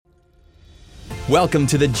Welcome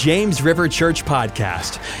to the James River Church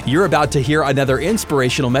Podcast. You're about to hear another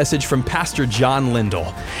inspirational message from Pastor John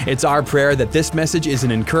Lindell. It's our prayer that this message is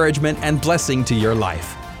an encouragement and blessing to your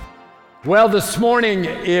life. Well, this morning,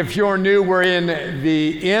 if you're new, we're in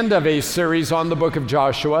the end of a series on the book of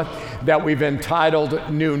Joshua that we've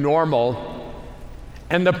entitled New Normal.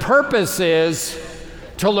 And the purpose is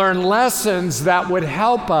to learn lessons that would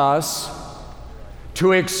help us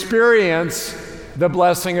to experience the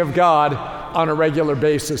blessing of God on a regular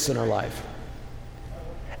basis in our life.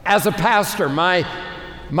 As a pastor, my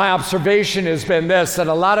observation has been this, that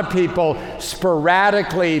a lot of people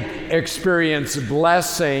sporadically experience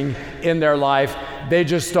blessing in their life. They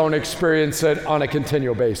just don't experience it on a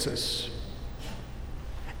continual basis.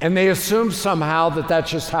 And they assume somehow that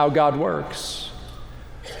that's just how God works.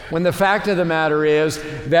 When the fact of the matter is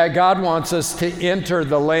that God wants us to enter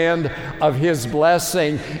the land of His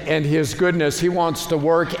blessing and His goodness. He wants to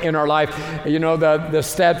work in our life. You know, the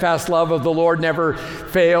steadfast love of the Lord never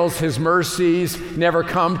fails. His mercies never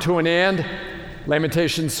come to an end.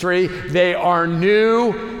 Lamentations 3, they are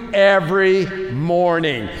new every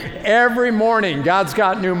morning. Every morning, God's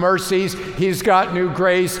got new mercies. He's got new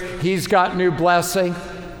grace. He's got new blessing.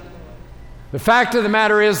 The fact of the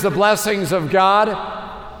matter is the blessings of God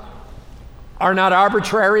are not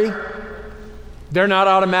arbitrary. They're not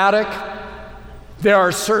automatic. There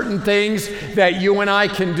are certain things that you and I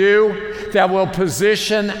can do that will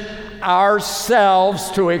position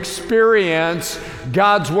ourselves to experience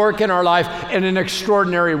God's work in our life in an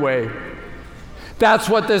extraordinary way. That's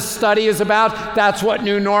what this study is about. That's what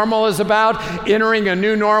New Normal is about. Entering a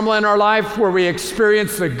new normal in our life where we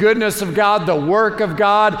experience the goodness of God, the work of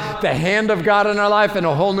God, the hand of God in our life in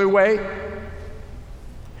a whole new way.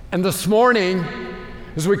 And this morning,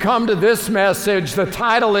 as we come to this message, the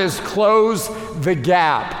title is Close the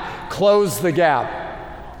Gap. Close the Gap.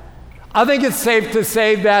 I think it's safe to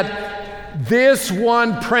say that this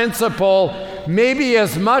one principle, maybe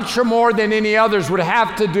as much or more than any others, would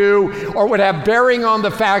have to do or would have bearing on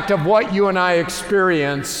the fact of what you and I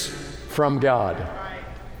experience from God.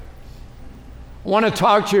 I want to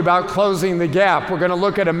talk to you about closing the gap. We're going to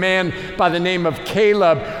look at a man by the name of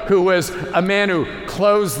Caleb, who was a man who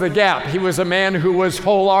closed the gap. He was a man who was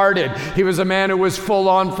wholehearted. He was a man who was full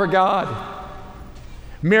on for God.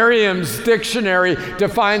 Merriam's dictionary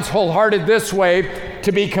defines wholehearted this way: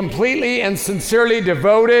 to be completely and sincerely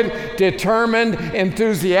devoted, determined,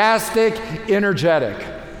 enthusiastic, energetic.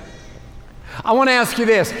 I want to ask you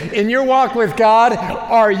this. In your walk with God,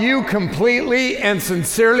 are you completely and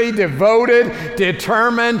sincerely devoted,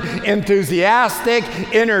 determined, enthusiastic,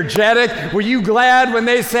 energetic? Were you glad when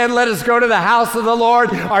they said, let us go to the house of the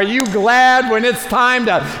Lord? Are you glad when it's time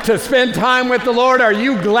to spend time with the Lord? Are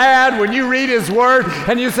you glad when you read His Word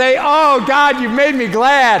and you say, oh, God, you've made me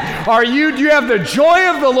glad? Do you have the joy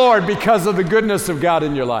of the Lord because of the goodness of God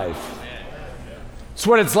in your life? It's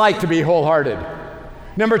what it's like to be wholehearted.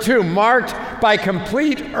 Number 2, marked by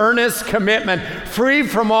complete earnest commitment, free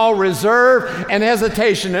from all reserve and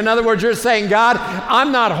hesitation. In other words, you're saying, God,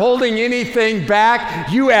 I'm not holding anything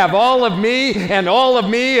back. You have all of me, and all of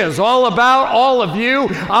me is all about all of you.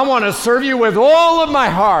 I want to serve you with all of my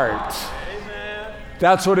heart. Amen.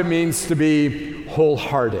 That's what it means to be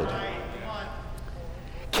wholehearted.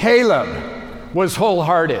 Caleb was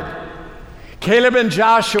wholehearted. Caleb and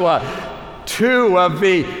Joshua, 2 of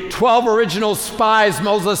the 12 original spies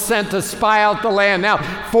Moses sent to spy out the land. Now,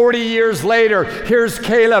 40 years later, here's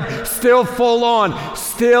Caleb, still full on,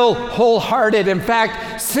 still wholehearted. In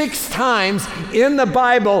fact, 6 times in the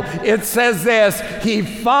Bible, it says this: he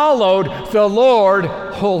followed the Lord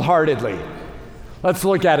wholeheartedly. Let's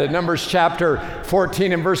look at it. Numbers chapter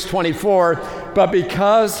 14 and verse 24. But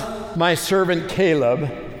because my servant Caleb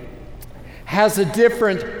has a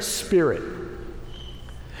different spirit.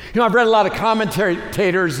 You know, I've read a lot of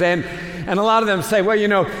commentators and a lot of them say, well, you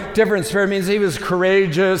know, different spirit means he was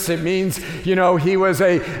courageous. It means, you know, he was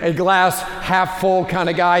a glass half full kind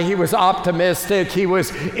of guy. He was optimistic. He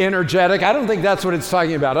was energetic. I don't think that's what it's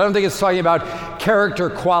talking about. I don't think it's talking about character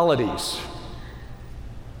qualities.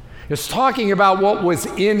 It's talking about what was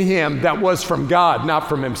in him that was from God, not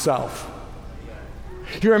from himself.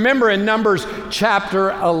 You remember in Numbers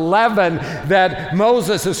chapter 11 that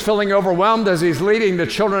Moses is feeling overwhelmed as he's leading the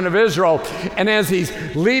children of Israel. And as he's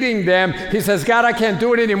leading them, he says, God, I can't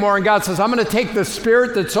do it anymore. And God says, I'm going to take the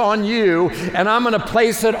spirit that's on you and I'm going to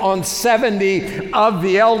place it on 70 of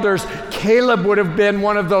the elders. Caleb would have been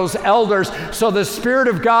one of those elders. So the Spirit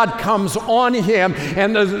of God comes on him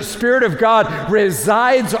and the Spirit of God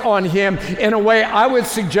resides on him in a way I would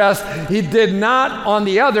suggest he did not on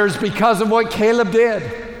the others because of what Caleb did.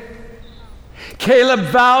 Caleb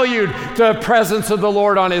valued the presence of the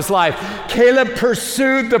Lord on his life. Caleb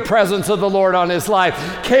pursued the presence of the Lord on his life.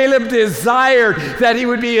 Caleb desired that he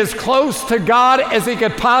would be as close to God as he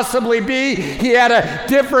could possibly be. He had a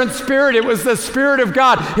different spirit. It was the Spirit of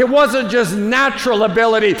God. It wasn't just natural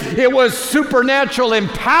ability. It was supernatural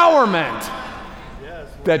empowerment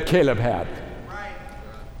that Caleb had.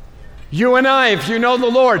 You and I, if you know the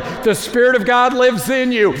Lord, the Spirit of God lives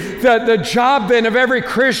in you. The job then of every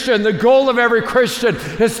Christian, the goal of every Christian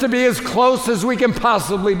is to be as close as we can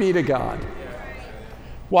possibly be to God.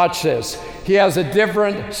 Watch this. He has a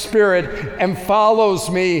different spirit and follows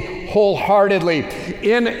me wholeheartedly.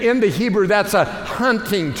 In the Hebrew, that's a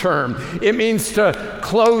hunting term. It means to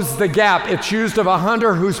close the gap. It's used of a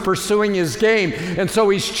hunter who's pursuing his game. And so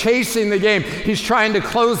he's chasing the game. He's trying to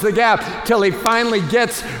close the gap till he finally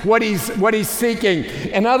gets what he's seeking.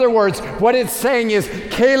 In other words, what it's saying is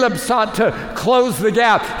Caleb sought to close the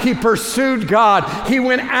gap. He pursued God. He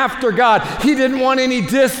went after God. He didn't want any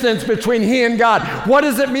distance between he and God. What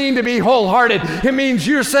does it mean to be wholehearted? It means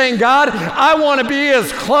you're saying, God, I want to be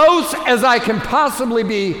as close as I can possibly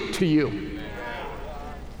be to you.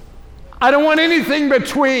 I don't want anything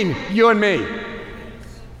between you and me.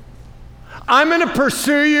 I'm going to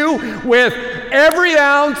pursue you with every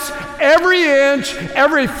ounce, every inch,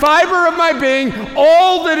 every fiber of my being,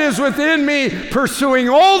 all that is within me, pursuing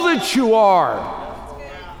all that you are.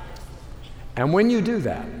 And when you do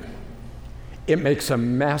that, it makes a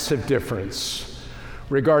massive difference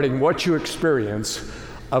regarding what you experience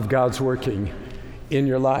of God's working in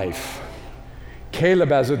your life. Caleb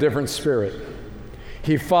has a different spirit.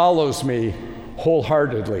 He follows me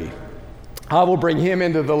wholeheartedly. I will bring him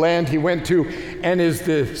into the land he went to, and his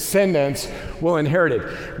descendants will inherit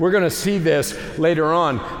it. We're going to see this later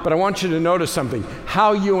on, but I want you to notice something.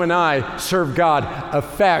 How you and I serve God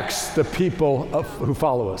affects the people who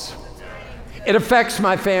follow us. It affects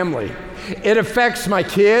my family. It affects my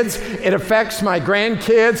kids. It affects my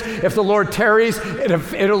grandkids. If the Lord tarries,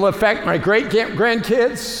 it'll affect my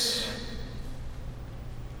great-grandkids.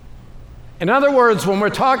 In other words, when we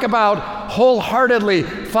talk about wholeheartedly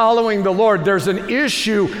following the Lord, there's an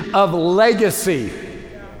issue of legacy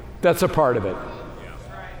that's a part of it.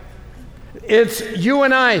 It's you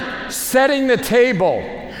and I setting the table,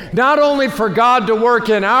 not only for God to work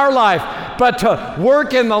in our life, but to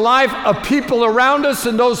work in the life of people around us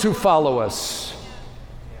and those who follow us.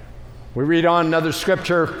 We read on another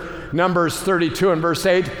scripture, Numbers 32 and verse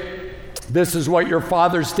 8. This is what your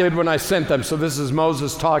fathers did when I sent them. So this is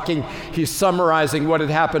Moses talking. He's summarizing what had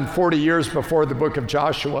happened 40 years before the book of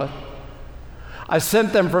Joshua. I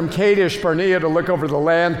sent them from Kadesh Barnea to look over the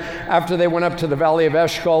land. After they went up to the valley of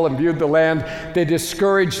Eshcol and viewed the land, they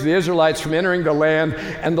discouraged the Israelites from entering the land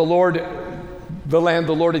and the land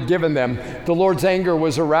the Lord had given them. The Lord's anger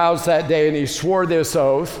was aroused that day, and he swore this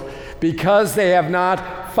oath: because they have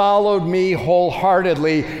not followed me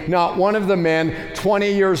wholeheartedly, not one of the men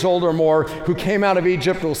 20 years old or more who came out of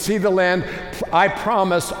Egypt will see the land I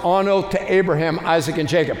promised on oath to Abraham, Isaac, and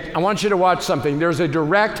Jacob. I want you to watch something. There's a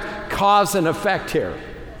direct cause and effect here.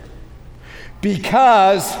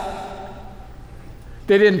 Because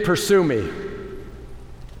they didn't pursue me.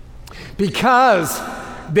 Because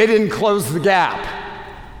they didn't close the gap.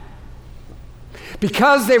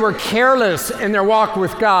 Because they were careless in their walk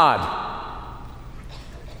with God.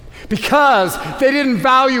 Because they didn't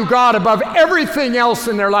value God above everything else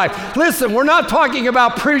in their life. Listen, we're not talking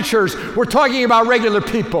about preachers, we're talking about regular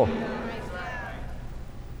people.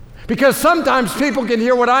 Because sometimes people can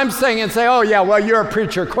hear what I'm saying and say, oh yeah, well, you're a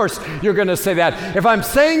preacher, of course you're going to say that. If I'm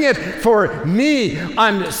saying it for me,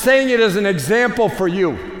 I'm saying it as an example for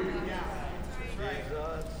you.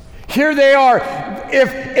 Here they are.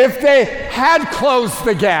 If they had closed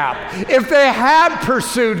the gap, if they had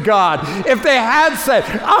pursued God, if they had said,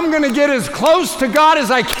 I'm going to get as close to God as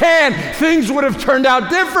I can, things would have turned out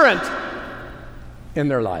different in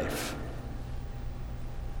their life.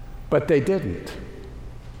 But they didn't.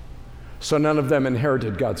 So none of them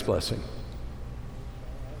inherited God's blessing.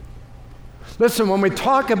 Listen, when we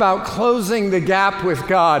talk about closing the gap with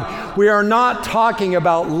God, we are not talking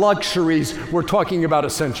about luxuries, we're talking about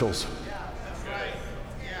essentials.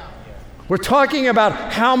 We're talking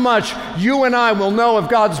about how much you and I will know of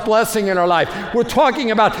God's blessing in our life. We're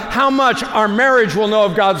talking about how much our marriage will know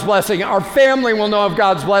of God's blessing, our family will know of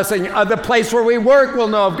God's blessing, the place where we work will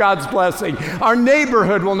know of God's blessing, our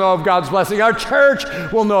neighborhood will know of God's blessing, our church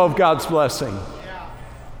will know of God's blessing.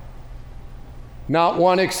 Not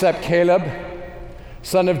one except Caleb,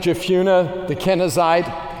 son of Jephunneh the Kenizzite,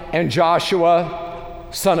 and Joshua,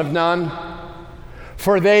 son of Nun.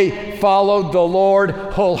 For they followed the Lord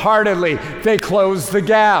wholeheartedly. They closed the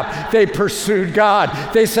gap. They pursued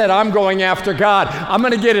God. They said, I'm going after God. I'm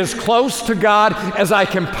going to get as close to God as I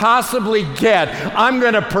can possibly get. I'm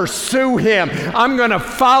going to pursue Him. I'm going to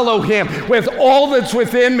follow Him with all that's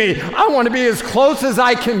within me. I want to be as close as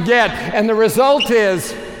I can get. And the result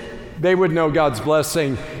is they would know God's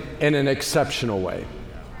blessing in an exceptional way.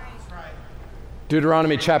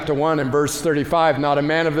 Deuteronomy chapter 1 and verse 35, not a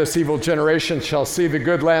man of this evil generation shall see the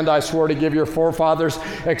good land I swore to give your forefathers,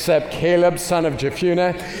 except Caleb, son of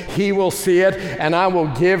Jephunneh. He will see it, and I will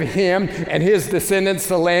give him and his descendants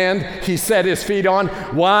the land he set his feet on.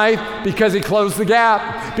 Why? Because he closed the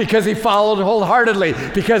gap, because he followed wholeheartedly,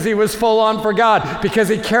 because he was full on for God, because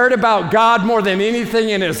he cared about God more than anything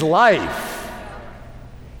in his life.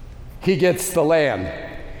 He gets the land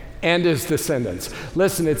and his descendants.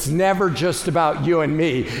 Listen, it's never just about you and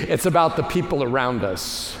me. It's about the people around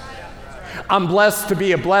us. I'm blessed to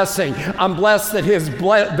be a blessing. I'm blessed that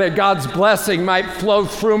that God's blessing might flow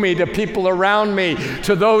through me to people around me,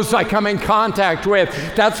 to those I come in contact with.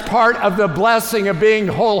 That's part of the blessing of being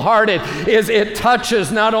wholehearted, is it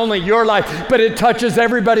touches not only your life, but it touches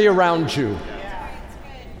everybody around you.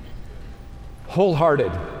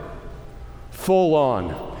 Wholehearted, full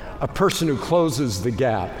on, a person who closes the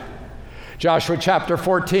gap. Joshua chapter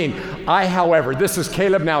 14, I, however, this is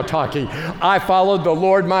Caleb now talking, I followed the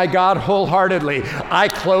Lord my God wholeheartedly. I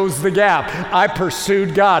closed the gap. I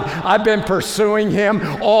pursued God. I've been pursuing Him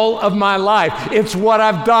all of my life. It's what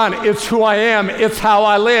I've done. It's who I am. It's how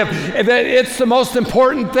I live. It's the most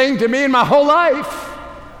important thing to me in my whole life.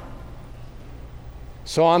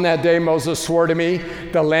 So on that day, Moses swore to me,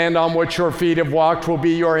 the land on which your feet have walked will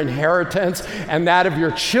be your inheritance and that of your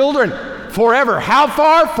children forever. How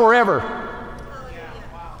far? Forever.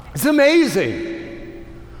 It's amazing.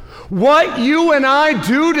 What you and I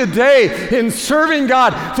do today in serving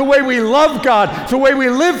God, the way we love God, the way we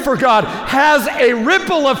live for God, has a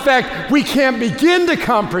ripple effect we can't begin to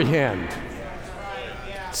comprehend.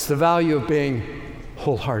 It's the value of being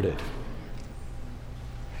wholehearted.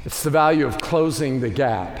 It's the value of closing the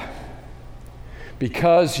gap.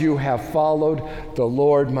 Because you have followed the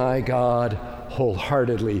Lord my God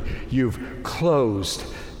wholeheartedly, you've closed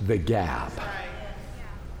the gap.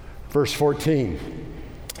 Verse 14,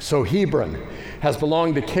 so Hebron has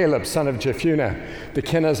belonged to Caleb, son of Jephunneh, the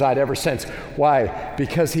Kenizzite, ever since. Why?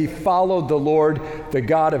 Because he followed the Lord, the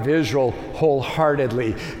God of Israel,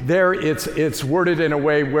 wholeheartedly. There it's worded in a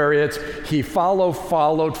way where it's he followed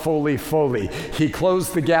fully. He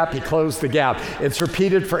closed the gap, he closed the gap. It's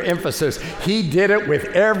repeated for emphasis. He did it with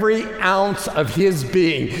every ounce of his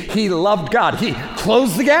being. He loved God. He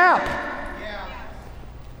closed the gap.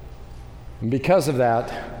 And because of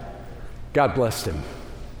that, God blessed him.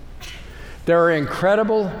 There are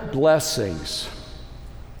incredible blessings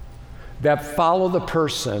that follow the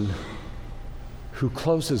person who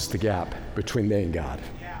closes the gap between they and God,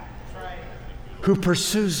 who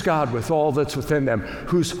pursues God with all that's within them,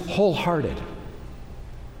 who's wholehearted.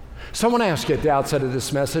 So I want to ask you at the outset of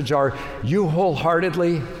this message, are you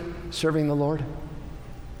wholeheartedly serving the Lord?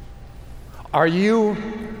 Are you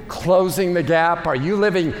closing the gap? Are you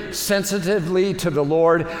living sensitively to the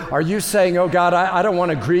Lord? Are you saying, oh God, I don't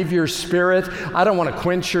want to grieve your spirit. I don't want to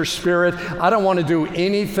quench your spirit. I don't want to do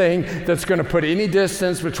anything that's going to put any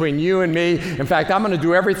distance between you and me. In fact, I'm going to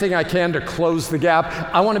do everything I can to close the gap.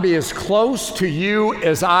 I want to be as close to you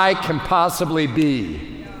as I can possibly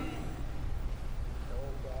be.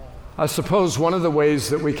 I suppose one of the ways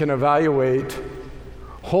that we can evaluate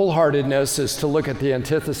wholeheartedness is to look at the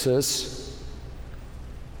antithesis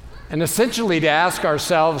and essentially to ask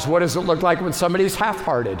ourselves, what does it look like when somebody's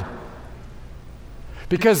half-hearted?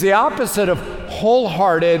 Because the opposite of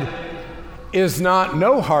wholehearted is not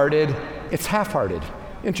no-hearted, it's half-hearted.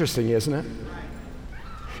 Interesting, isn't it?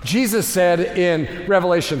 Jesus said in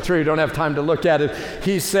Revelation 3, we don't have time to look at it,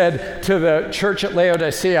 he said to the church at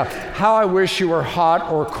Laodicea, how I wish you were hot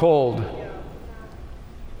or cold.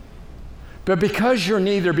 But because you're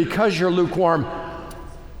neither, because you're lukewarm,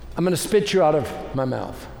 I'm going to spit you out of my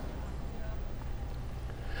mouth.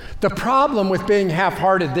 The problem with being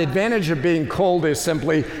half-hearted, the advantage of being cold is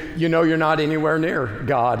simply, you know you're not anywhere near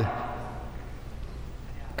God.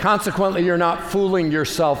 Consequently, you're not fooling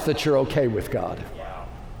yourself that you're okay with God.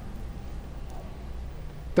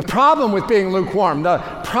 The problem with being lukewarm, the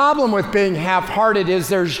problem with being half-hearted is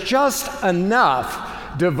there's just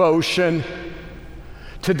enough devotion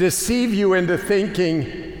to deceive you into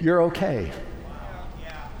thinking you're okay.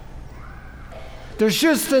 There's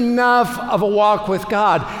just enough of a walk with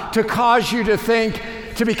God to cause you to think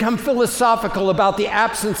to become philosophical about the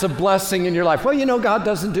absence of blessing in your life. Well, you know, God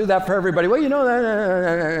doesn't do that for everybody. Well, you know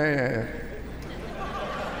that.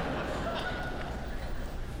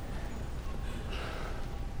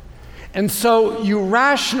 And so you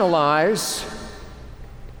rationalize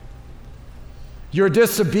your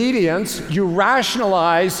disobedience, you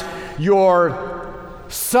rationalize your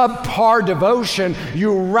subpar devotion,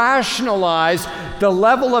 you rationalize the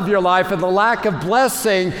level of your life and the lack of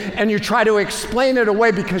blessing, and you try to explain it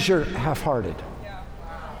away because you're half-hearted.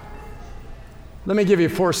 Let me give you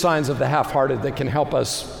 4 signs of the half-hearted that can help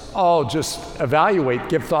us all just evaluate,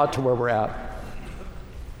 give thought to where we're at.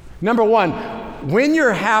 Number 1, when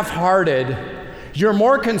you're half-hearted, you're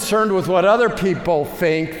more concerned with what other people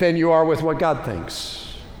think than you are with what God thinks.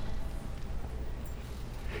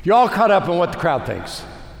 You're all caught up in what the crowd thinks.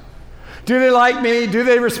 Do they like me? Do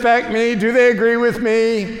they respect me? Do they agree with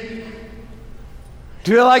me?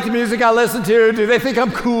 Do they like the music I listen to? Do they think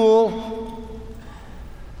I'm cool?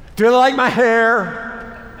 Do they like my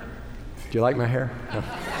hair? Do you like my hair? No.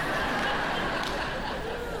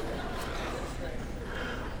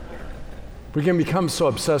 We can become so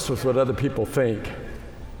obsessed with what other people think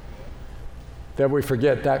that we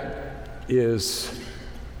forget that is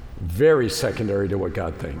very secondary to what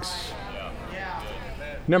God thinks.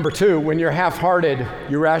 Number 2, when you're half-hearted,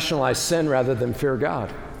 you rationalize sin rather than fear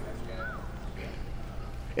God.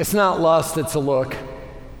 It's not lust, it's a look.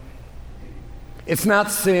 It's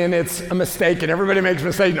not sin, it's a mistake, and everybody makes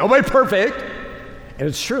mistakes. Nobody's perfect. And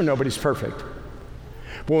it's true, nobody's perfect.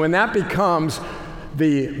 But when that becomes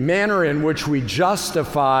the manner in which we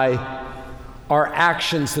justify our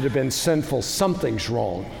actions that have been sinful, something's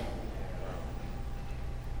wrong.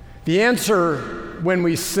 The answer when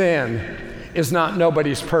we sin is not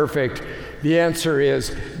nobody's perfect. The answer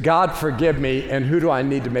is, God forgive me, and who do I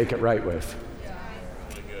need to make it right with?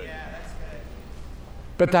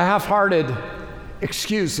 But the half-hearted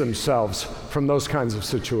excuse themselves from those kinds of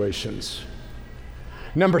situations.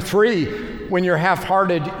 Number 3, when you're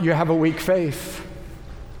half-hearted, you have a weak faith.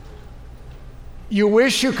 You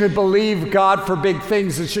wish you could believe God for big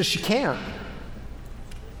things, it's just you can't.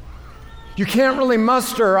 You can't really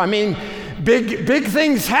muster, big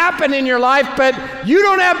things happen in your life, but you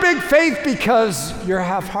don't have big faith because you're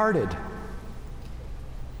half-hearted.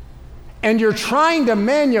 And you're trying to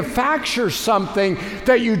manufacture something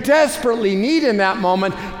that you desperately need in that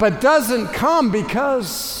moment, but doesn't come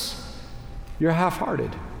because you're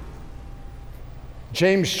half-hearted.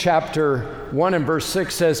 James chapter 1 and verse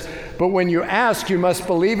 6 says, "But when you ask, you must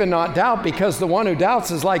believe and not doubt, because the one who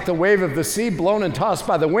doubts is like the wave of the sea blown and tossed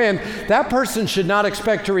by the wind. That person should not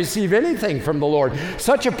expect to receive anything from the Lord.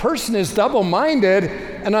 Such a person is double-minded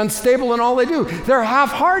and unstable in all they do." They're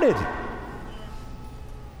half-hearted.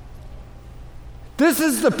 This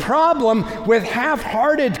is the problem with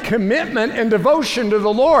half-hearted commitment and devotion to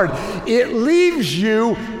the Lord. It leaves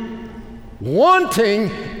you wanting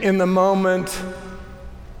in the moment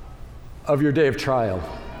of your day of trial.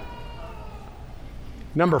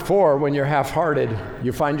 Number 4, when you're half-hearted,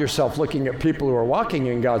 you find yourself looking at people who are walking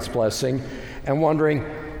in God's blessing and wondering,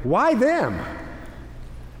 why them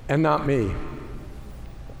and not me?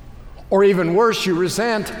 Or even worse, you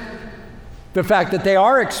resent the fact that they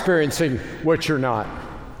are experiencing what you're not.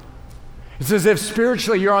 It's as if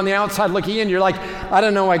spiritually you're on the outside looking in. You're like, I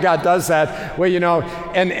don't know why God does that. Well,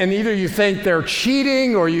 and either you think they're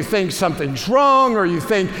cheating, or you think something's wrong, or you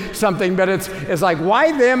think something, but it's like,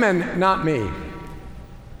 why them and not me?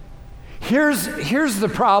 Here's the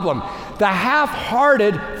problem. The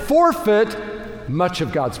half-hearted forfeit much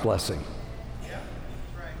of God's blessing.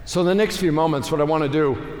 So in the next few moments, what I want to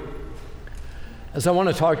do is I want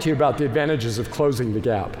to talk to you about the advantages of closing the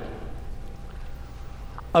gap,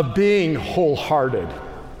 of being wholehearted.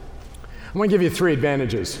 I'm going to give you 3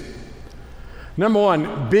 advantages. Number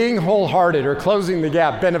 1, being wholehearted or closing the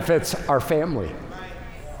gap benefits our family.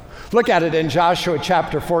 Look at it in Joshua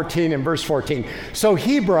chapter 14 and verse 14. "So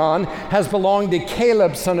Hebron has belonged to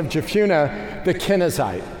Caleb, son of Jephunneh, the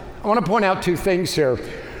Kenizzite." I want to point out 2 things here.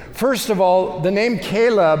 First of all, the name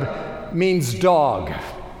Caleb means dog.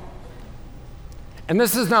 And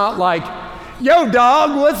this is not like, yo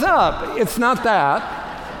dog, what's up? It's not that.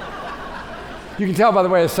 You can tell by the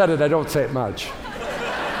way I said it, I don't say it much.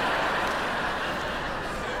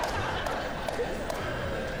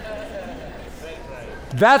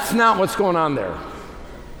 That's not what's going on there.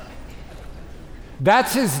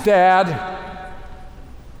 That's his dad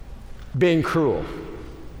being cruel.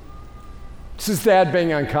 It's his dad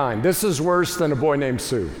being unkind. This is worse than a boy named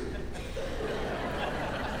Sue.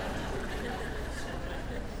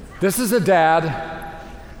 This is a dad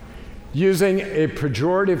using a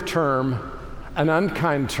pejorative term an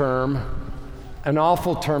unkind term, an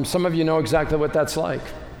awful term. Some of you know exactly what that's like.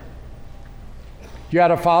 You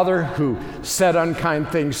had a father who said unkind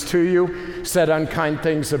things to you, said unkind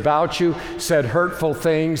things about you, said hurtful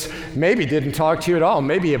things, maybe didn't talk to you at all,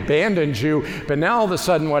 maybe abandoned you, but now all of a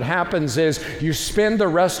sudden what happens is you spend the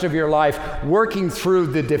rest of your life working through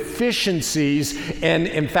the deficiencies and,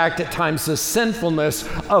 in fact, at times the sinfulness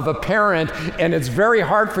of a parent, and it's very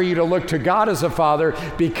hard for you to look to God as a father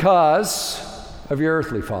because of your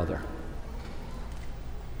earthly father.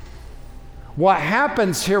 What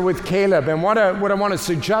happens here with Caleb, and what I want to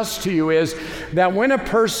suggest to you is that when a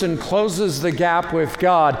person closes the gap with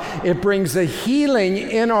God, it brings a healing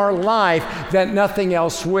in our life that nothing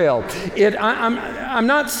else will. I'm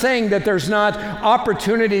not saying that there's not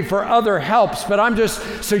opportunity for other helps, but I'm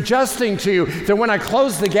just suggesting to you that when I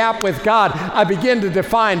close the gap with God, I begin to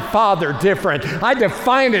define Father different. I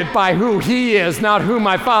define it by who He is, not who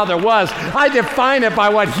my father was. I define it by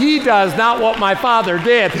what He does, not what my father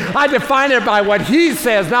did. I define it by what He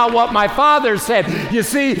says, not what my father said. You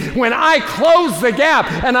see, when I close the gap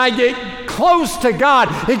and I get close to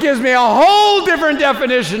God, it gives me a whole different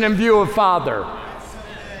definition and view of Father.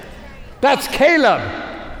 That's Caleb.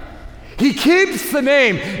 He keeps the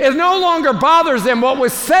name. It no longer bothers him what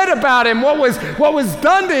was said about him, what was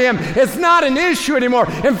done to him. It's not an issue anymore.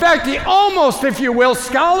 In fact, he almost, if you will,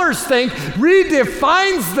 scholars think,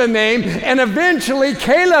 redefines the name, and eventually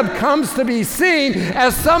Caleb comes to be seen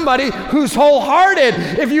as somebody who's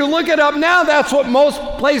wholehearted. If you look it up now, that's what most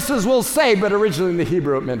places will say, but originally in the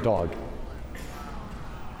Hebrew it meant dog.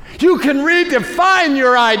 You can redefine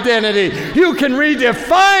your identity. You can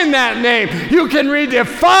redefine that name. You can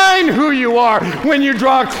redefine who you are when you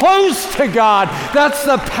draw close to God. That's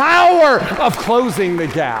the power of closing the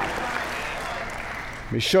gap.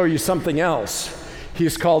 Let me show you something else.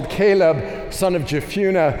 He's called Caleb, son of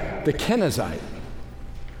Jephunneh, the Kenizzite.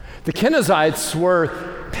 The Kenizzites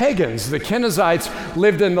were pagans. The Kenizzites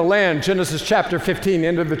lived in the land. Genesis chapter 15,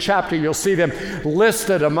 end of the chapter, you'll see them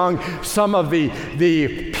listed among some of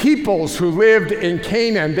the peoples who lived in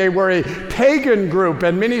Canaan. They were a pagan group,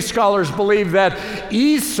 and many scholars believe that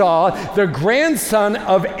Esau, the grandson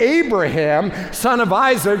of Abraham, son of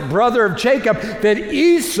Isaac, brother of Jacob, that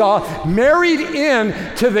Esau married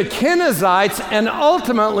in to the Kenizzites, and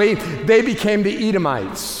ultimately they became the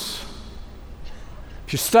Edomites.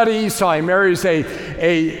 If you study Esau, he marries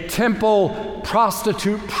a temple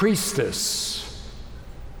prostitute priestess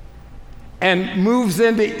and moves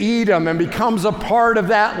into Edom and becomes a part of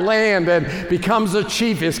that land and becomes a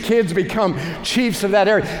chief. His kids become chiefs of that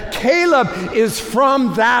area. Caleb is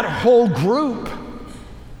from that whole group.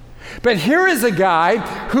 But here is a guy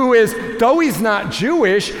who is, though he's not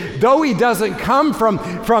Jewish, though he doesn't come from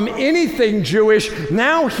anything Jewish,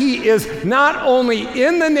 now he is not only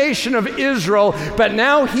in the nation of Israel, but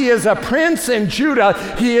now he is a prince in Judah.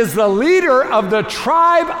 He is the leader of the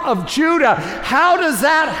tribe of Judah. How does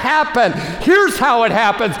that happen? Here's how it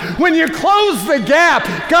happens. When you close the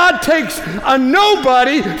gap, God takes a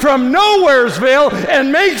nobody from Nowheresville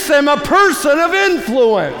and makes him a person of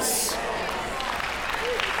influence.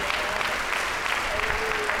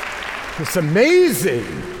 It's amazing.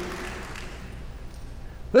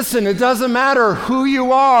 Listen, it doesn't matter who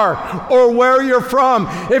you are or where you're from.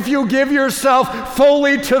 If you give yourself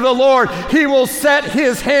fully to the Lord, He will set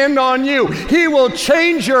His hand on you. He will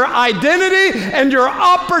change your identity and your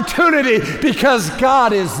opportunity because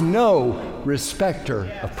God is no respecter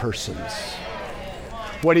of persons.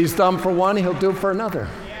 What He's done for one, He'll do for another.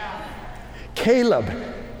 Caleb,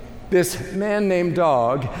 this man named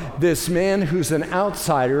Dog, this man who's an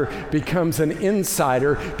outsider, becomes an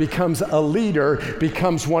insider, becomes a leader,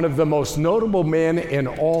 becomes one of the most notable men in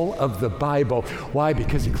all of the Bible. Why?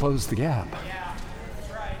 Because he closed the gap.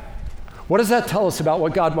 What does that tell us about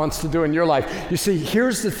what God wants to do in your life? You see,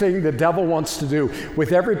 here's the thing the devil wants to do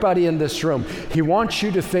with everybody in this room. He wants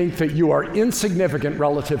you to think that you are insignificant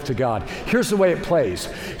relative to God. Here's the way it plays.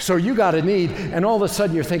 So you got a need, and all of a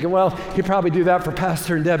sudden you're thinking, well, he'd probably do that for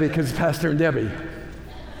Pastor and Debbie because it's Pastor and Debbie.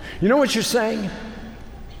 You know what you're saying?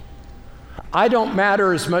 I don't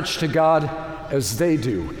matter as much to God as they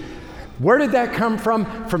do. Where did that come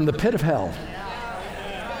from? From the pit of hell.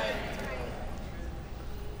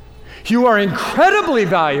 You are incredibly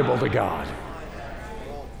valuable to God.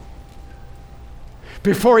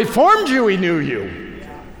 Before He formed you, He knew you.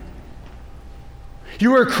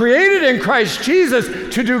 You were created in Christ Jesus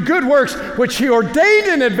to do good works, which He ordained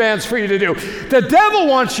in advance for you to do. The devil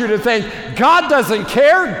wants you to think God doesn't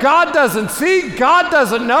care, God doesn't see, God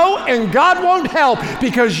doesn't know, and God won't help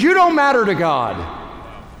because you don't matter to God.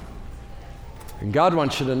 And God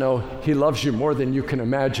wants you to know he loves you more than you can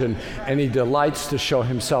imagine, and he delights to show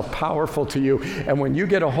himself powerful to you. And when you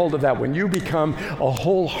get a hold of that, when you become a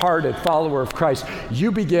wholehearted follower of Christ,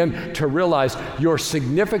 you begin to realize your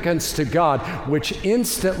significance to God, which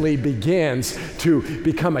instantly begins to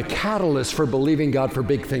become a catalyst for believing God for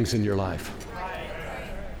big things in your life.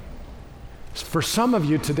 For some of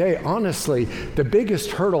you today, honestly, the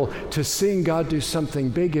biggest hurdle to seeing God do something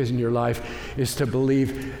big in your life is to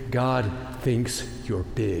believe God thinks you're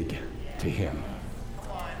big to him.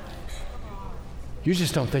 You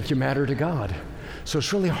just don't think you matter to God. So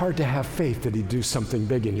it's really hard to have faith that he'd do something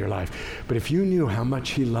big in your life. But if you knew how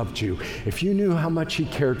much he loved you, if you knew how much he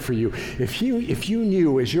cared for you, if you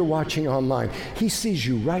knew as you're watching online, he sees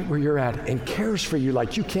you right where you're at and cares for you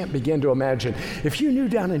like you can't begin to imagine. If you knew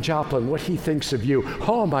down in Joplin what he thinks of you,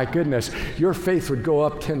 oh my goodness, your faith would go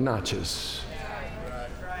up 10 notches.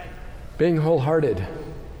 Being wholehearted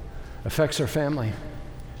affects our family.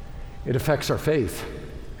 It affects our faith.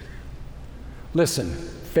 Listen,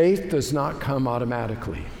 faith does not come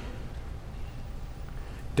automatically.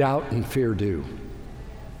 Doubt and fear do.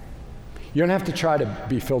 You don't have to try to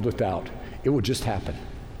be filled with doubt. It will just happen.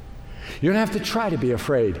 You don't have to try to be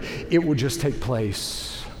afraid. It will just take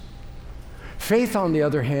place. Faith, on the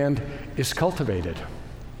other hand, is cultivated.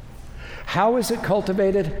 How is it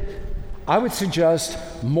cultivated? I would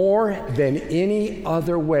suggest more than any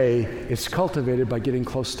other way, it's cultivated by getting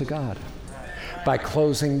close to God, by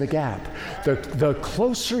closing the gap. The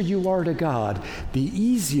closer you are to God, the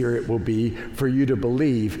easier it will be for you to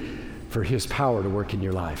believe for his power to work in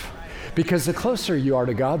your life. Because the closer you are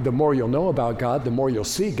to God, the more you'll know about God, the more you'll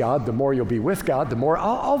see God, the more you'll be with God, the more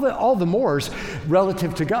all the mores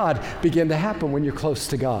relative to God begin to happen when you're close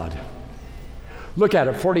to God. Look at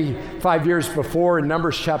it, 45 years before in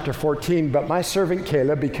Numbers chapter 14, but my servant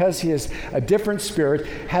Caleb, because he is a different spirit,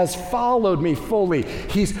 has followed me fully.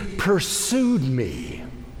 He's pursued me.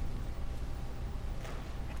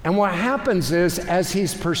 And what happens is, as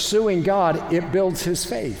he's pursuing God, it builds his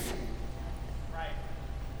faith.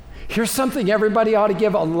 Here's something everybody ought to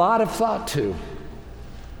give a lot of thought to.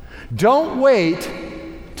 Don't wait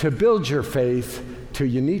to build your faith till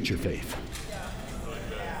you need your faith.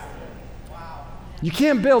 You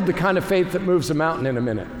can't build the kind of faith that moves a mountain in a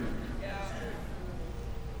minute.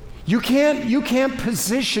 You can't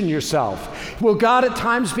position yourself. Will God at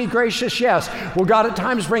times be gracious? Yes. Will God at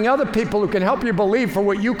times bring other people who can help you believe for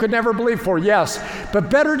what you could never believe for? Yes.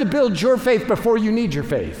 But better to build your faith before you need your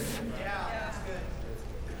faith.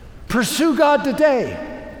 Pursue God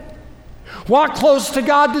today. Walk close to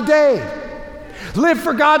God today. Live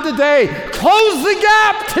for God today. Close the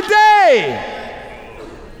gap today.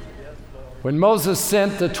 When Moses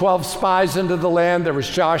sent the 12 spies into the land, there was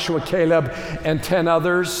Joshua, Caleb, and 10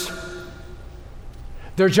 others.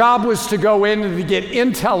 Their job was to go in and to get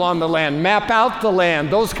intel on the land, map out the land,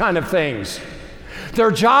 those kind of things. Their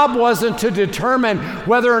job wasn't to determine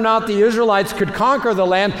whether or not the Israelites could conquer the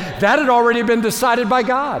land. That had already been decided by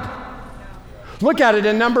God. Look at it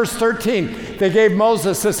in Numbers 13. They gave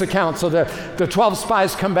Moses this account. So the 12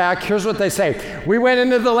 spies come back. Here's what they say. We went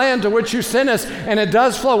into the land to which you sent us, and it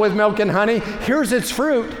does flow with milk and honey. Here's its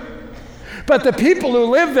fruit. But the people who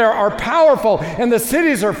live there are powerful, and the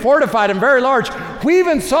cities are fortified and very large. We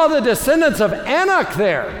even saw the descendants of Anak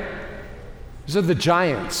there. These are the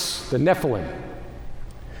giants, the Nephilim.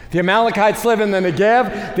 The Amalekites live in the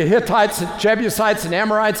Negev, the Hittites, Jebusites, and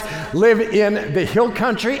Amorites live in the hill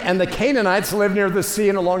country, and the Canaanites live near the sea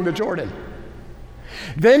and along the Jordan.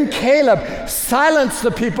 Then Caleb silenced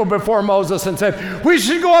the people before Moses and said, we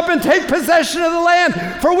should go up and take possession of the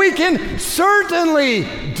land, for we can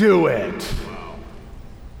certainly do it.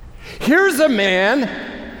 Here's a man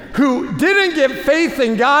who didn't get faith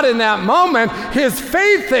in God in that moment. His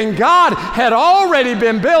faith in God had already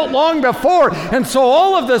been built long before. And so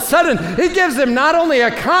all of a sudden, it gives him not only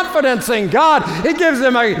a confidence in God, it gives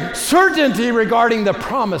him a certainty regarding the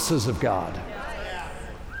promises of God.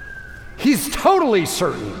 He's totally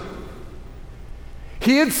certain.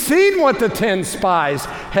 He had seen what the 10 spies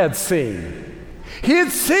had seen. He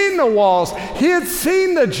had seen the walls. He had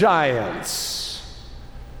seen the giants.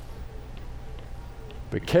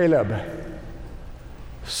 But Caleb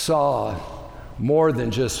saw more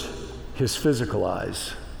than just his physical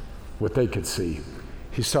eyes, what they could see.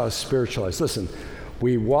 He saw his spiritual eyes. Listen,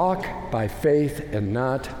 we walk by faith and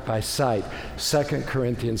not by sight. 2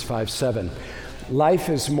 Corinthians 5:7. Life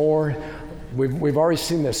is more, we've already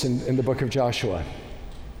seen this in the book of Joshua.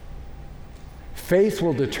 Faith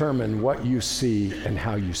will determine what you see and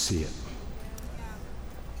how you see it.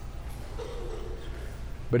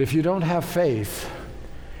 But if you don't have faith,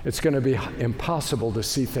 it's going to be impossible to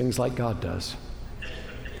see things like God does.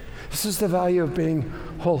 This is the value of being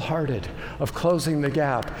wholehearted, of closing the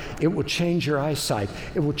gap. It will change your eyesight.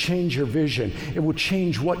 It will change your vision. It will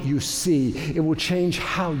change what you see. It will change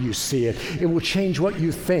how you see it. It will change what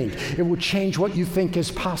you think. It will change what you think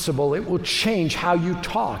is possible. It will change how you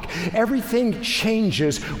talk. Everything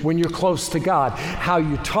changes when you're close to God. How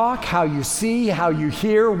you talk, how you see, how you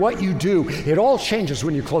hear, what you do. It all changes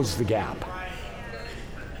when you close the gap.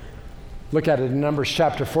 Look at it in Numbers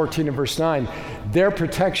chapter 14 and verse 9. Their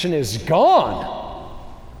protection is gone.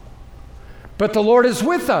 But the Lord is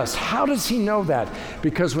with us. How does he know that?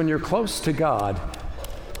 Because when you're close to God,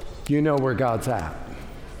 you know where God's at.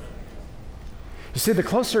 You see, the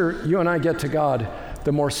closer you and I get to God,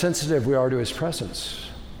 the more sensitive we are to his presence.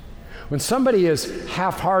 When somebody is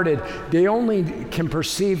half-hearted, they only can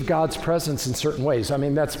perceive God's presence in certain ways. I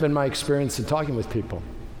mean, that's been my experience in talking with people.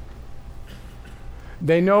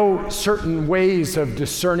 They know certain ways of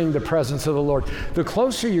discerning the presence of the Lord. The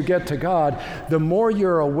closer you get to God, the more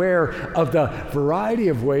you're aware of the variety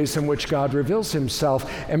of ways in which God reveals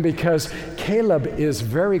himself. And because Caleb is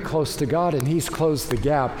very close to God and he's closed the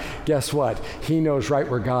gap, guess what? He knows right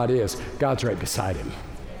where God is. God's right beside him.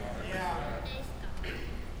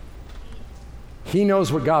 He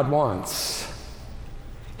knows what God wants.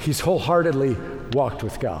 He's wholeheartedly walked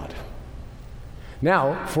with God.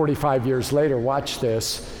 Now, 45 years later, watch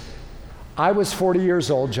this. I was 40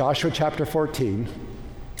 years old, Joshua chapter 14,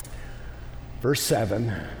 verse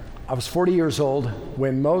 7. I was 40 years old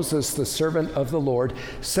when Moses, the servant of the Lord,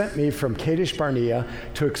 sent me from Kadesh Barnea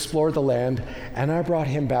to explore the land, and I brought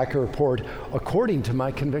him back a report according to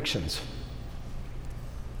my convictions.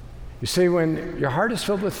 You see, when your heart is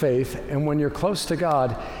filled with faith and when you're close to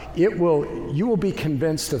God, you will be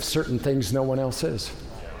convinced of certain things no one else is.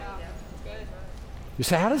 You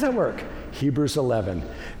say, how does that work? Hebrews 11.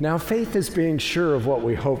 Now faith is being sure of what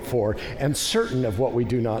we hope for and certain of what we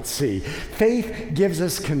do not see. Faith gives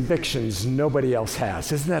us convictions nobody else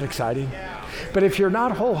has. Isn't that exciting? Yeah. But if you're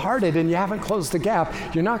not wholehearted and you haven't closed the gap,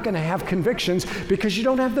 you're not going to have convictions because you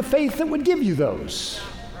don't have the faith that would give you those.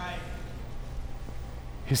 Right.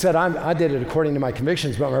 He said, I did it according to my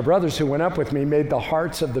convictions, but my brothers who went up with me made the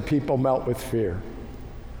hearts of the people melt with fear.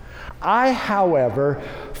 I, however,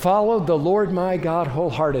 followed the Lord my God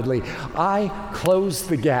wholeheartedly. I closed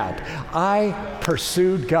the gap. I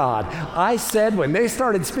pursued God. I said, when they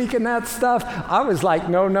started speaking that stuff, I was like,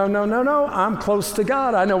 no. I'm close to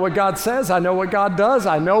God. I know what God says. I know what God does.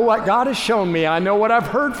 I know what God has shown me. I know what I've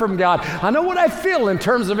heard from God. I know what I feel in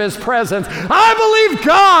terms of his presence. I believe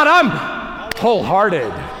God. I'm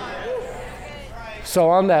wholehearted. So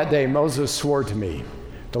on that day, Moses swore to me,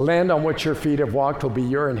 the land on which your feet have walked will be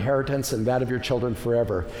your inheritance and that of your children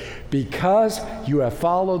forever, because you have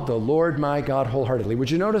followed the Lord my God wholeheartedly. Would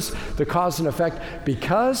you notice the cause and effect?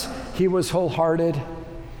 Because he was wholehearted,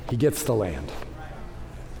 he gets the land.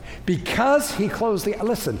 Because he closed the...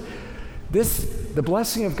 Listen, the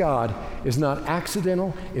blessing of God is not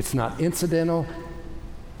accidental, it's not incidental,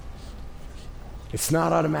 it's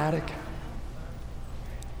not automatic.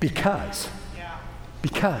 Because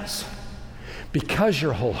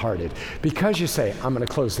you're wholehearted, because you say, I'm going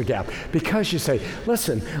to close the gap, because you say,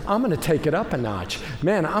 listen, I'm going to take it up a notch.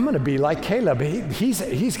 Man, I'm going to be like Caleb.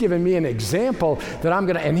 He's given me an example that I'm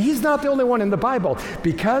going to, and he's not the only one in the Bible.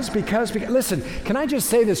 Because, listen, can I just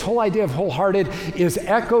say this whole idea of wholehearted is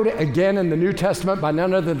echoed again in the New Testament by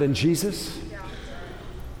none other than Jesus?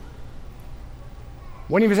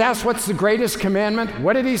 When he was asked, what's the greatest commandment?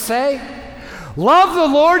 What did he say? Love the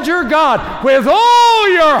Lord your God with all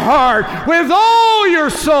your heart, with all your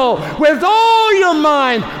soul, with all your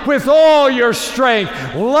mind, with all your strength.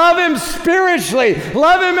 Love him spiritually,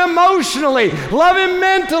 love him emotionally, love him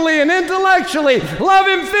mentally and intellectually, love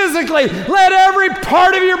him physically. Let every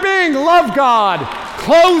part of your being love God.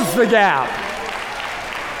 Close the gap.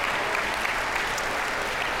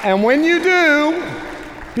 And when you do,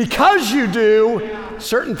 because you do,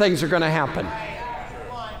 certain things are going to happen.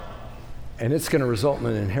 And it's going to result in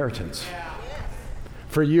an inheritance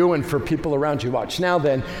for you and for people around you. Watch. Now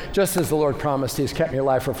then, just as the Lord promised, he has kept me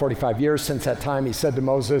alive for 45 years. Since that time, he said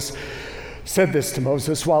this to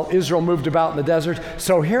Moses while Israel moved about in the desert.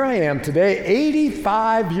 So here I am today,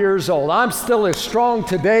 85 years old. I'm still as strong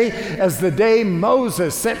today as the day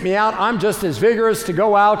Moses sent me out. I'm just as vigorous to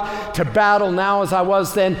go out to battle now as I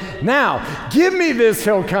was then. Now, give me this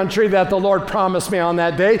hill country that the Lord promised me on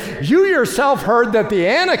that day. You yourself heard that the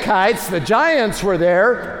Anakites, the giants, were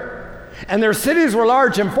there, and their cities were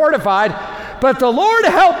large and fortified. But the Lord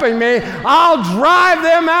helping me, I'll drive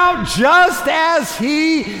them out just as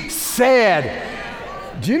he said.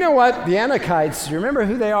 Do you know what? The Anakites, do you remember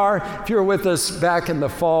who they are? If you were with us back in the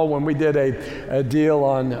fall when we did a deal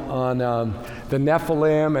on the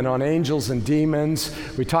Nephilim and on angels and demons,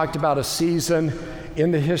 we talked about a season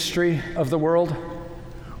in the history of the world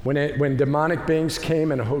when demonic beings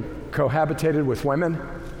came and cohabitated with women,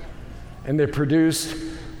 and they produced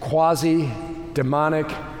quasi-demonic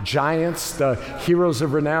giants, the heroes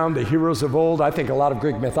of renown, the heroes of old. I think a lot of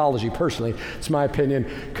Greek mythology, personally, it's my opinion,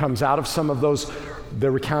 comes out of some of those, the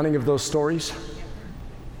recounting of those stories.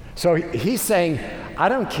 So he's saying, I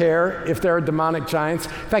don't care if there are demonic giants.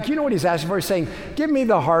 In fact, you know what he's asking for? He's saying, give me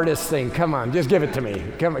the hardest thing. Come on, just give it to me.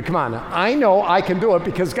 Come on. I know I can do it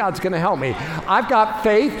because God's going to help me. I've got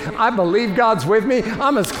faith. I believe God's with me.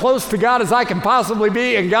 I'm as close to God as I can possibly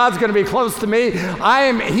be, and God's going to be close to me.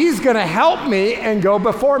 He's going to help me and go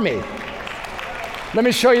before me. Let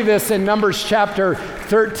me show you this in Numbers chapter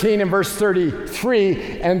 13 and verse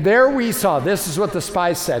 33. And there we saw, this is what the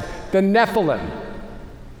spies said, the Nephilim.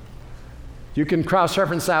 You can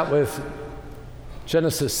cross-reference that with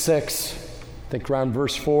Genesis 6, I think around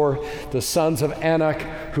verse 4, the sons of Anak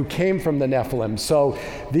who came from the Nephilim. So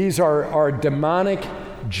these are demonic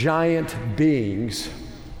giant beings,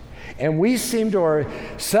 and we seem to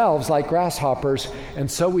ourselves like grasshoppers,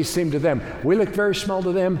 and so we seem to them. We look very small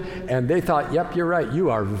to them, and they thought, yep, you're right, you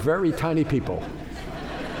are very tiny people.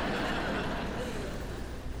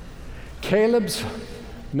 Caleb's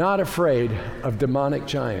not afraid of demonic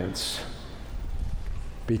giants,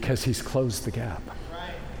 because he's closed the gap.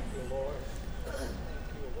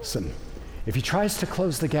 Listen, if he tries to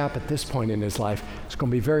close the gap at this point in his life, it's going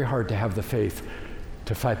to be very hard to have the faith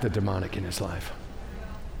to fight the demonic in his life.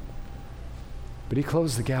 But he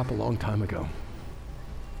closed the gap a long time ago.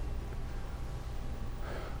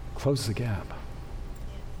 Close the gap.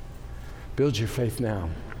 Build your faith now.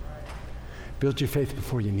 Build your faith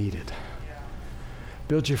before you need it.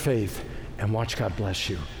 Build your faith and watch God bless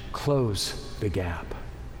you. Close the gap.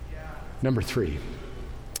 Number 3,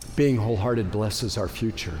 being wholehearted blesses our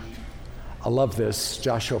future. I love this,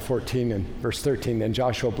 Joshua 14 and verse 13. Then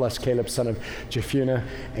Joshua blessed Caleb, son of Jephunneh,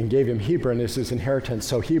 and gave him Hebron as his inheritance.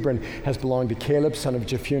 So Hebron has belonged to Caleb, son of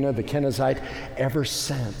Jephunneh, the Kenizzite, ever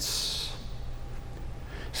since.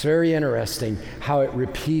 It's very interesting how it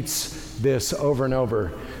repeats this over and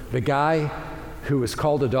over. The guy who was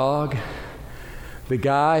called a dog, the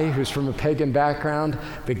guy who's from a pagan background,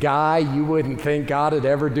 the guy you wouldn't think God would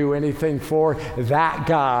ever do anything for, that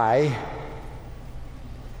guy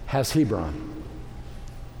has Hebron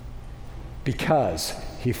because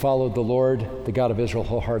he followed the Lord, the God of Israel,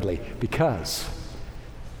 wholeheartedly. Because.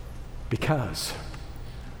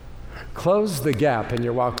 Close the gap in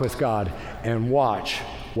your walk with God and watch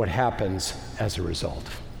what happens as a result.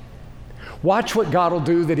 Watch what God will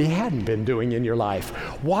do that he hadn't been doing in your life.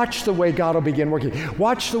 Watch the way God will begin working.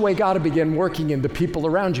 Watch the way God will begin working in the people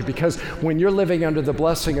around you, because when you're living under the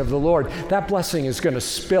blessing of the Lord, that blessing is going to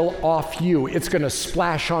spill off you. It's going to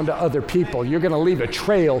splash onto other people. You're going to leave a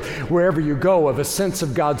trail wherever you go of a sense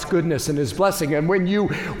of God's goodness and his blessing. And when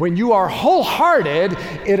you are wholehearted,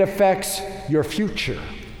 it affects your future.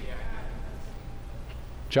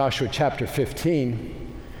 Joshua chapter 15.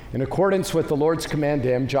 In accordance with the Lord's command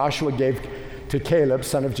to him, Joshua gave to Caleb,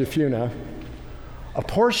 son of Jephunneh, a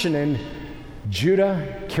portion in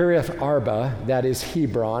Judah, Kiriath Arba, that is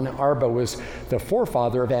Hebron. Arba was the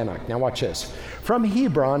forefather of Anak. Now watch this. From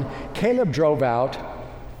Hebron, Caleb drove out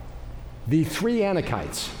the 3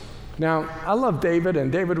 Anakites. Now, I love David,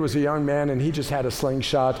 and David was a young man, and he just had a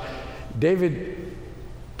slingshot. David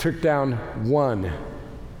took down one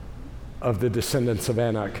of the descendants of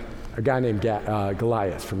Anak, a guy named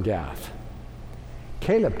Goliath from Gath.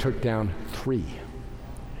 Caleb took down 3.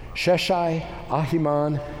 Sheshai,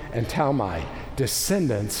 Ahiman, and Talmai,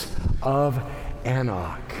 descendants of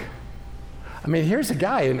Anak. I mean, here's a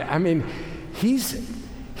guy, and I mean, he's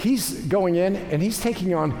going in and he's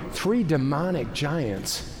taking on 3 demonic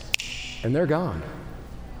giants, and they're gone.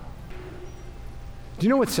 Do you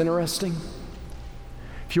know what's interesting?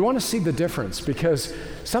 If you want to see the difference, because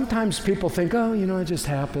sometimes people think, oh, it just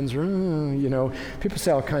happens, or, people say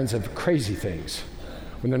all kinds of crazy things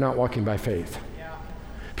when they're not walking by faith. Yeah.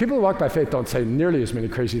 People who walk by faith don't say nearly as many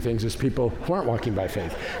crazy things as people who aren't walking by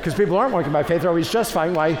faith, because people who aren't walking by faith are always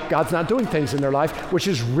justifying why God's not doing things in their life, which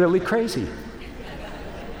is really crazy.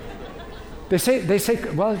 They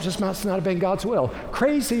say, well, it just must not have been God's will.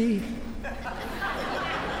 Crazy.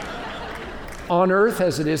 On earth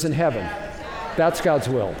as it is in heaven. That's God's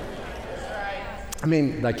will. I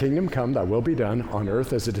mean, thy kingdom come, thy will be done on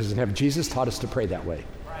earth as it is in heaven. Jesus taught us to pray that way.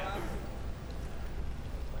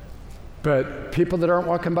 But people that aren't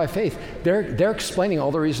walking by faith, they're explaining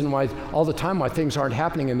all the time why things aren't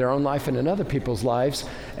happening in their own life and in other people's lives.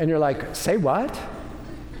 And you're like, say what?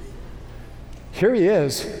 Here he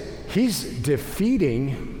is. He's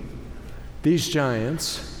defeating these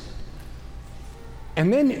giants.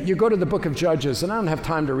 And then you go to the book of Judges, and I don't have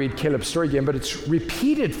time to read Caleb's story again, but it's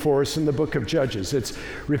repeated for us in the book of Judges. It's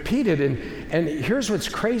repeated, and here's what's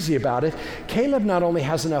crazy about it. Caleb not only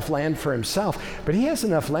has enough land for himself, but he has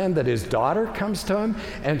enough land that his daughter comes to him,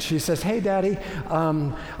 and she says, hey, Daddy,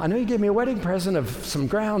 I know you gave me a wedding present of some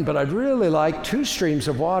ground, but I'd really like 2 streams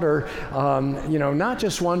of water, not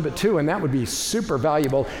just 1, but 2, and that would be super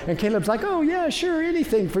valuable. And Caleb's like, oh, yeah, sure,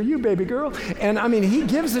 anything for you, baby girl. And he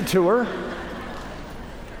gives it to her.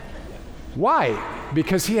 Why?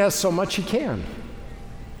 Because he has so much he can.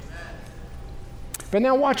 But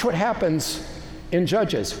now watch what happens in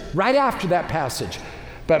Judges, right after that passage.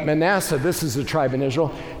 But Manasseh, this is the tribe in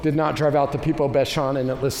Israel, did not drive out the people of Bashan, and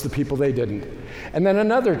it lists the people they didn't. And then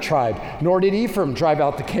another tribe, nor did Ephraim drive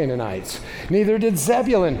out the Canaanites. Neither did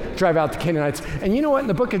Zebulun drive out the Canaanites. And you know what? In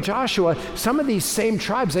the book of Joshua, some of these same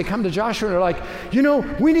tribes, they come to Joshua and they're like,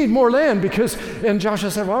 we need more land because, and Joshua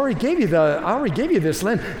said, well, I already gave you this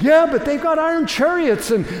land. Yeah, but they've got iron chariots,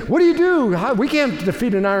 and what do you do? We can't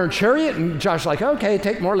defeat an iron chariot. And Joshua's like, okay,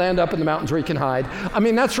 take more land up in the mountains where you can hide.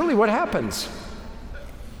 That's really what happens.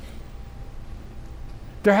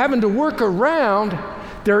 They're having to work around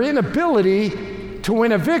their inability to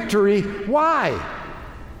win a victory. Why?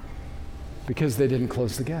 Because they didn't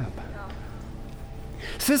close the gap.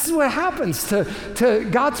 So this is what happens to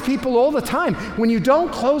God's people all the time. When you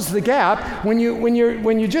don't close the gap, when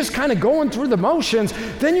you're just kind of going through the motions,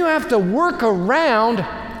 then you have to work around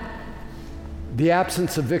the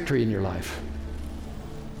absence of victory in your life.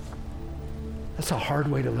 That's a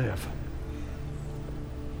hard way to live.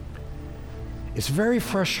 It's very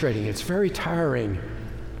frustrating, it's very tiring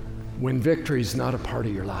when victory is not a part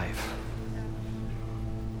of your life.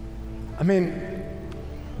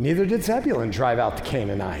 Neither did Zebulun drive out the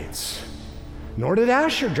Canaanites, nor did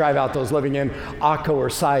Asher drive out those living in Akko or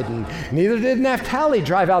Sidon. Neither did Naphtali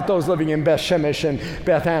drive out those living in Beth Shemesh and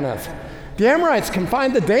Beth Anath. The Amorites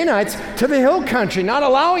confined the Danites to the hill country, not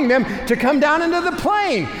allowing them to come down into the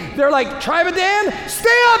plain. They're like, tribe of Dan,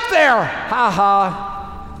 stay up there! Ha ha.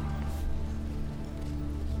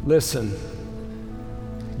 Listen,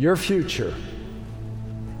 your future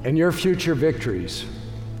and your future victories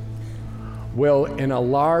will in a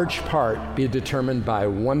large part be determined by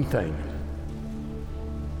one thing.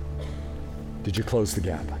 Did you close the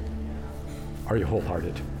gap? Are you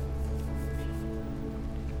wholehearted?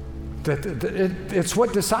 It's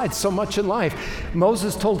what decides so much in life.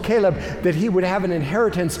 Moses told Caleb that he would have an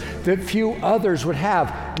inheritance that few others would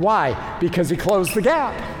have. Why? Because he closed the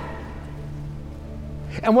gap.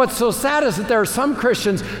 And what's so sad is that there are some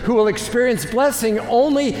Christians who will experience blessing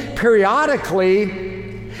only periodically,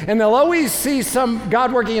 and they'll always see some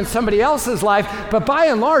God working in somebody else's life, but by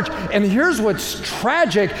and large, and here's what's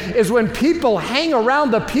tragic, is when people hang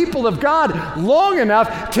around the people of God long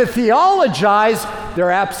enough to theologize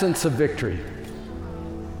their absence of victory.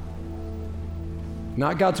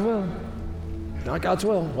 Not God's will. Not God's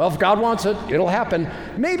will. Well, if God wants it, it'll happen.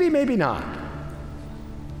 Maybe, maybe not.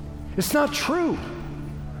 It's not true.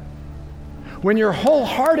 When you're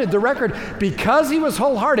wholehearted, the record, because he was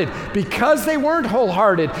wholehearted, because they weren't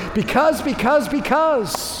wholehearted, because.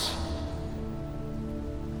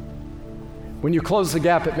 When you close the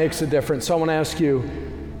gap, it makes a difference. So I want to ask you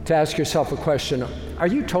to ask yourself a question. Are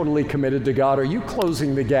you totally committed to God? Are you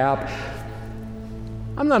closing the gap?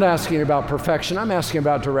 I'm not asking about perfection. I'm asking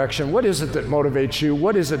about direction. What is it that motivates you?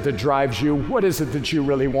 What is it that drives you? What is it that you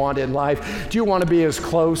really want in life? Do you want to be as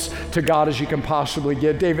close to God as you can possibly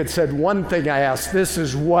get? David said, one thing I ask, this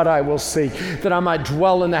is what I will seek, that I might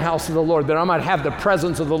dwell in the house of the Lord, that I might have the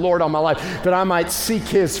presence of the Lord on my life, that I might seek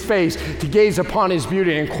his face, to gaze upon his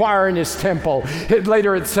beauty, and inquire in his temple.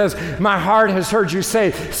 Later it says, my heart has heard you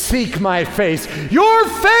say, seek my face. Your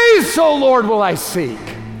face, O Lord, will I seek.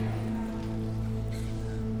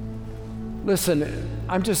 Listen,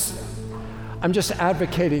 I'm just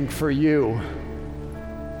advocating for you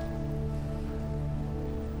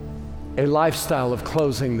a lifestyle of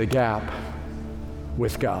closing the gap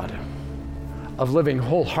with God, of living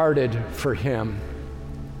wholehearted for him.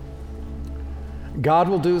 God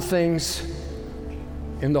will do things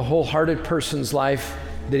in the wholehearted person's life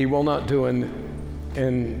that he will not do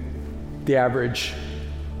in the average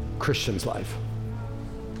Christian's life.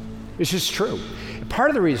 It's just true. Part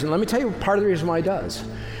of the reason, let me tell you part of the reason why he does.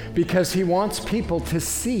 Because he wants people to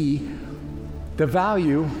see the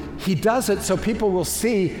value. He does it so people will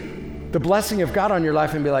see the blessing of God on your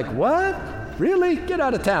life and be like, what? Really? Get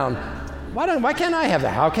out of town. Why can't I have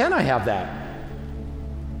that? How can I have that?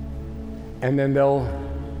 And then they'll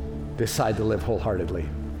decide to live wholeheartedly.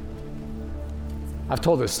 I've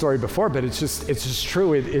told this story before, but it's just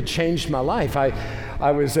true. It changed my life.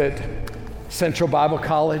 I was at Central Bible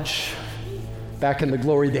College back in the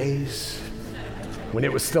glory days when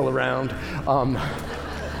it was still around.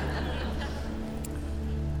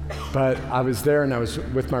 But I was there and I was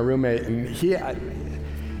with my roommate, and he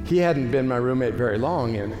hadn't been my roommate very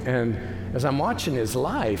long. And as I'm watching his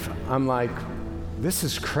life, I'm like, this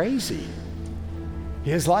is crazy.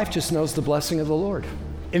 His life just knows the blessing of the Lord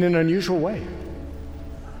in an unusual way.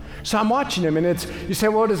 So I'm watching him, and you say,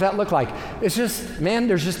 well, what does that look like? It's just, man,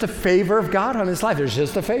 there's just a favor of God on his life. There's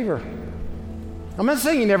just a favor. I'm not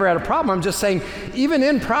saying he never had a problem. I'm just saying even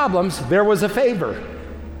in problems, there was a favor.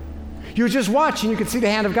 You would just watch, and you could see the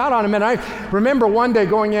hand of God on him. And I remember one day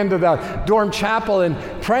going into the dorm chapel and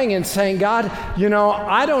praying and saying, God,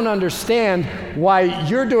 I don't understand why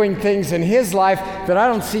you're doing things in his life that I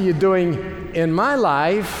don't see you doing in my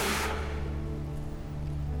life.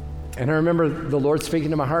 And I remember the Lord speaking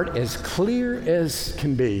to my heart as clear as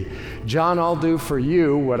can be. John, I'll do for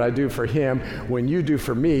you what I do for him when you do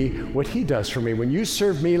for me what he does for me. When you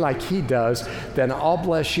serve me like he does, then I'll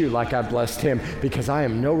bless you like I blessed him, because I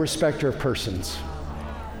am no respecter of persons.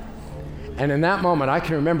 And in that moment, I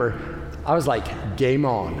can remember, I was like, game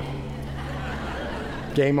on.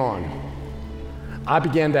 Game on. I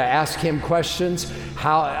began to ask him questions.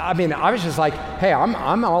 I was just like, hey,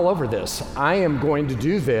 I'm all over this. I am going to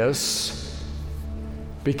do this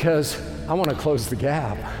because I want to close the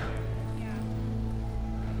gap.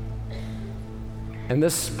 And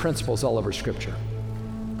this principle is all over Scripture.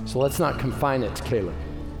 So let's not confine it to Caleb.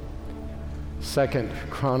 2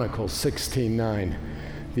 Chronicles 16:9.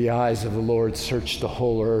 The eyes of the Lord search the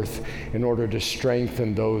whole earth in order to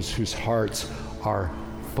strengthen those whose hearts are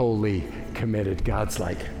fully committed. God's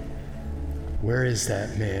like, where is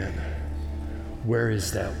that man? Where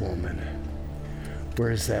is that woman?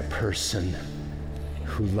 Where is that person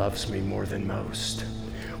who loves me more than most?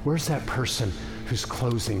 Where's that person who's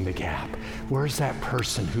closing the gap? Where's that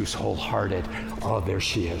person who's wholehearted? Oh, there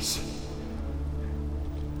she is.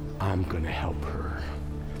 I'm going to help her.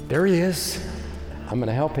 There he is. I'm going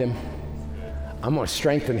to help him. I'm going to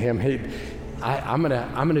strengthen him. I'm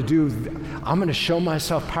going to show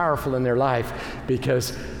myself powerful in their life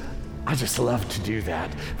because I just love to do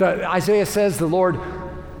that. Isaiah says the Lord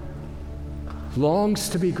longs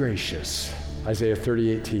to be gracious. Isaiah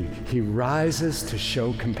 30:18. He rises to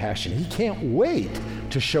show compassion. He can't wait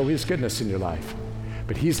to show his goodness in your life.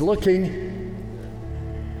 But he's looking.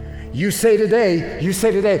 You say today,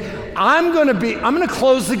 I'm going to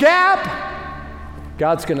close the gap.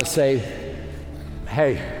 God's going to say,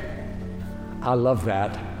 hey, I love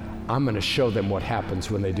that. I'm going to show them what happens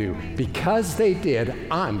when they do. Because they did,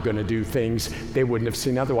 I'm going to do things they wouldn't have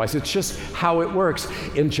seen otherwise. It's just how it works.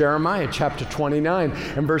 In Jeremiah chapter 29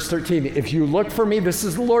 and verse 13, if you look for me, this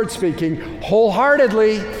is the Lord speaking,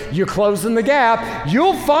 wholeheartedly, you close in the gap,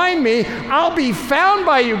 you'll find me, I'll be found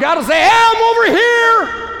by you. God will say, hey, I'm over here.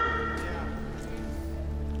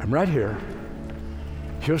 I'm right here.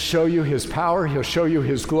 He'll show you his power. He'll show you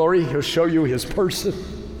his glory. He'll show you his person.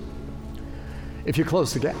 If you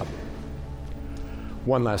close the gap.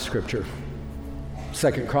 One last scripture.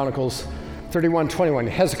 2 Chronicles 31:21.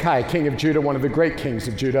 Hezekiah, king of Judah, one of the great kings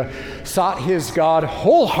of Judah, sought his God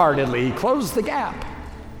wholeheartedly. He closed the gap.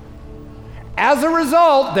 As a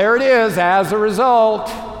result, there it is, as a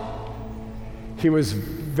result, he was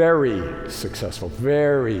very successful,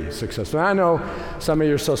 very successful. I know some of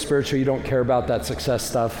you are so spiritual you don't care about that success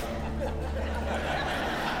stuff.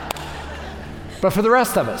 But for the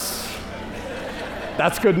rest of us,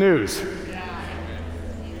 that's good news.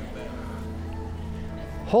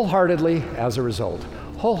 Wholeheartedly as a result.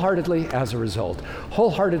 Wholeheartedly as a result.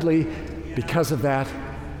 Wholeheartedly because of that,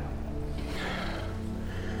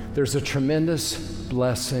 there's a tremendous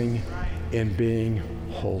blessing in being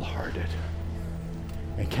wholehearted.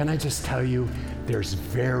 And can I just tell you, there's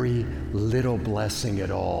very little blessing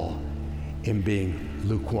at all in being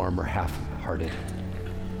lukewarm or half-hearted.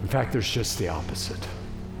 In fact, there's just the opposite.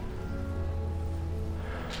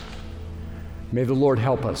 May the Lord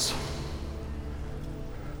help us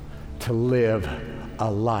to live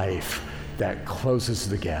a life that closes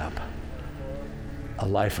the gap, a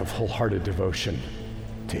life of wholehearted devotion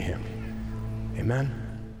to Him. Amen?